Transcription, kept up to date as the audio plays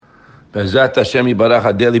Bezat Hashem Yibarach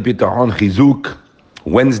Adeli Bitachon Chizuk.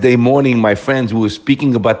 Wednesday morning, my friends, we were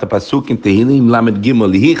speaking about the pasuk in Tehillim Lamed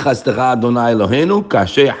Gimel. Lihi chastecha Adonai Eloheinu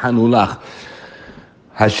kasher hanulach.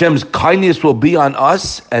 Hashem's kindness will be on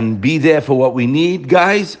us and be there for what we need,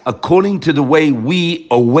 guys, according to the way we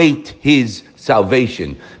await His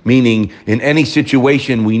salvation. Meaning, in any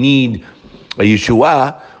situation, we need a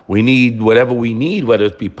Yeshua, we need whatever we need, whether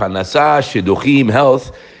it be panasah, shidduchim,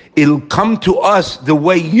 health. It'll come to us the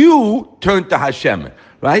way you turn to Hashem,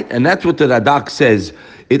 right? And that's what the Radak says.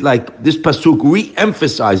 It like this pasuk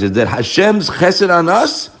re-emphasizes that Hashem's chesed on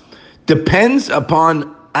us depends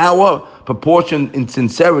upon our proportion in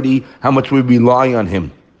sincerity, how much we rely on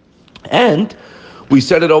Him. And we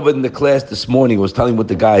said it over in the class this morning. I was telling with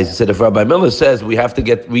the guys. I said, if Rabbi Miller says we have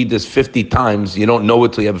to read this 50 times, you don't know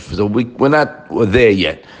it till you have it. So we're not there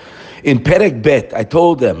yet. In Perek Bet, I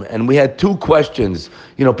told them, and we had two questions.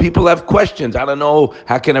 You know, people have questions. I don't know,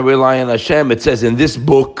 how can I rely on Hashem? It says in this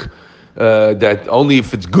book that only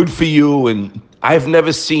if it's good for you. And I've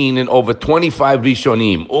never seen in over 25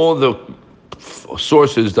 Rishonim, all the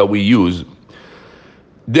sources that we use,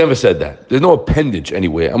 never said that. There's no appendage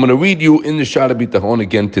anywhere. I'm going to read you in the Shara B'tachon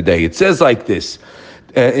again today. It says like this,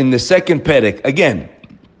 in the second Perek, again,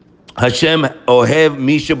 Hashem ohev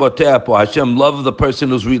misha boteapo. Hashem loves the person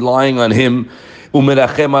who's relying on Him.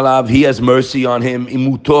 Umerachem alav. He has mercy on him.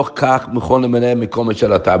 Imutoch kach mechol emeneh mikol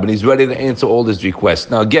meshalatab. And He's ready to answer all His requests.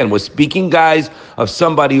 Now again, we're speaking, guys, of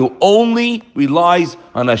somebody who only relies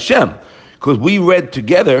on Hashem. Because we read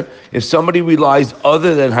together, if somebody relies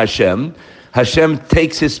other than Hashem, Hashem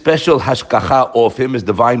takes His special hashkacha off him, His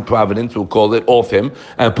divine providence, we'll call it, off him,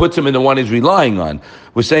 and puts him in the one he's relying on.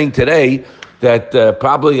 We're saying today that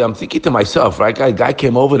probably, I'm thinking to myself, right? A guy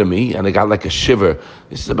came over to me and I got like a shiver.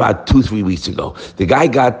 This is about 2-3 weeks ago. The guy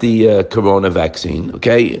got the corona vaccine,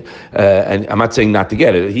 okay? And I'm not saying not to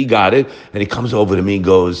get it. He got it, and he comes over to me and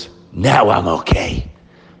goes, now I'm okay.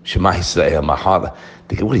 Shema Yisrael, my heart.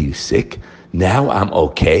 What are you, sick? Now I'm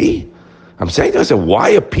okay? I'm saying to myself,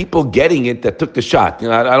 why are people getting it that took the shot? You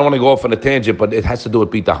know, I don't want to go off on a tangent, but it has to do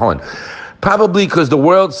with bitachon. Probably because the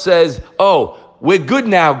world says, oh, we're good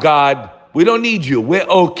now, God. We don't need you. We're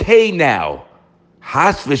okay now.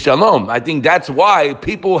 Has v'shalom. I think that's why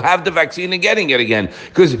people have the vaccine and getting it again.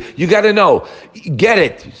 Because you got to know, get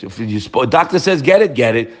it. If doctor says get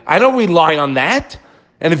it. I don't rely on that.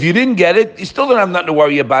 And if you didn't get it, you still don't have nothing to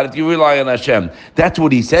worry about it. You rely on Hashem. That's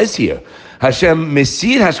what He says here. Hashem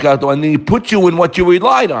mesir hashkato, and then He put you in what you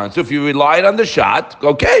relied on. So if you relied on the shot,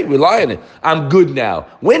 okay, rely on it. I'm good now.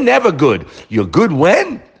 We're never good. You're good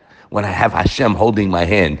when? When I have Hashem holding my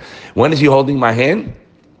hand. When is He holding my hand?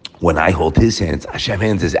 When I hold His hands. Hashem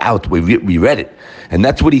hands is out. We read it. And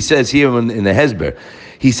that's what He says here in the Hezber.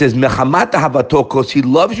 He says, Mechamata havatokos, He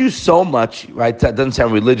loves you so much, right? That doesn't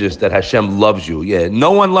sound religious, that Hashem loves you. Yeah,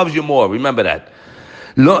 no one loves you more. Remember that.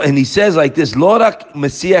 And He says like this, Lorak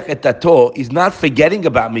Mesiach etato, He's not forgetting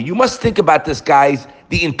about me. You must think about this, guys,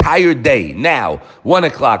 the entire day. Now, 1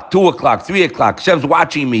 o'clock, 2 o'clock, 3 o'clock. Hashem's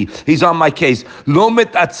watching me. He's on my case. Lo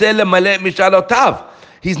metatzel lemaleh mishalotav.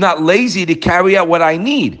 He's not lazy to carry out what I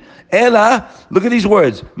need. Ella, look at these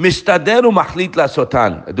words. Mishtaderu machlit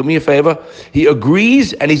lasotan. Do me a favor. He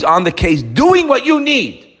agrees and He's on the case, doing what you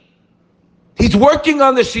need. He's working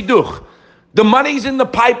on the shidduch. The money's in the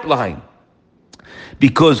pipeline.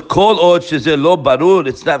 Because kol od shezeh lo barur,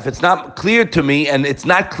 if it's not clear to me, and it's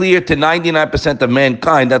not clear to 99% of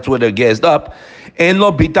mankind, that's where they're gassed up, en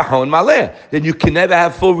lo bitachon maleh, then you can never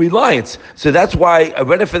have full reliance. So that's why I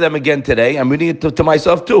read it for them again today. I'm reading it to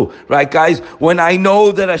myself too, right, guys? When I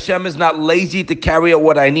know that Hashem is not lazy to carry out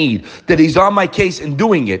what I need, that He's on my case and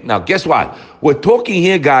doing it. Now, guess what? We're talking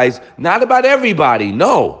here, guys, not about everybody,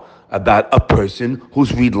 no, about a person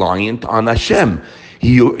who's reliant on Hashem.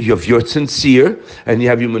 If you're sincere and you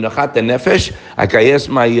have your menachat nefesh, like I asked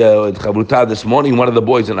my chavruta this morning, one of the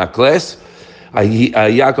boys in our class,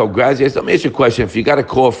 Yaakov Grazi, I said, let me ask you a question. If you got a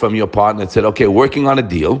call from your partner that said, okay, working on a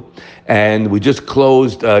deal, and we just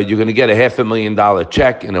closed, you're going to get a $500,000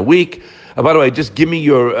 check in a week. By the way, just give me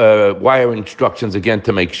your wire instructions again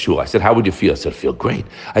to make sure. I said, how would you feel? I said, feel great.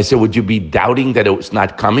 I said, would you be doubting that it was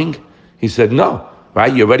not coming? He said, no,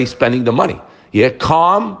 right? You're already spending the money. Yeah,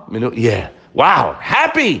 calm, yeah. Wow,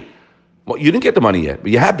 happy. Well, you didn't get the money yet,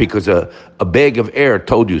 but you're happy because a bag of air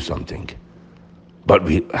told you something. But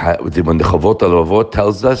when the Chavot HaLevavot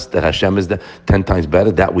tells us that Hashem is 10 times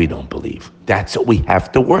better, that we don't believe. That's what we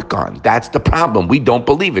have to work on. That's the problem. We don't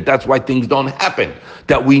believe it. That's why things don't happen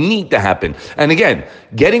that we need to happen. And again,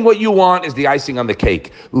 getting what you want is the icing on the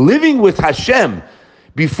cake. Living with Hashem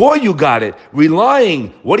before you got it, relying.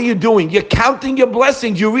 What are you doing? You're counting your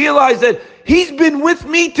blessings. You realize that he's been with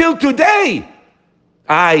me till today.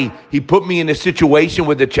 He put me in a situation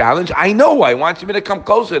with a challenge. I know why. He wants me to come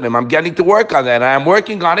closer to him. I'm getting to work on that. I'm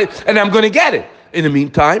working on it, and I'm going to get it. In the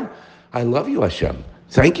meantime, I love you, Hashem.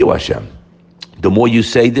 Thank you, Hashem. The more you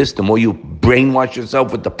say this, the more you brainwash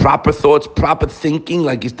yourself with the proper thoughts, proper thinking,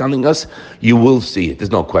 like he's telling us, you will see it.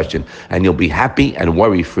 There's no question. And you'll be happy and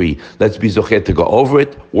worry-free. Let's be zocher to go over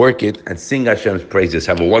it, work it, and sing Hashem's praises.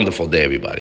 Have a wonderful day, everybody.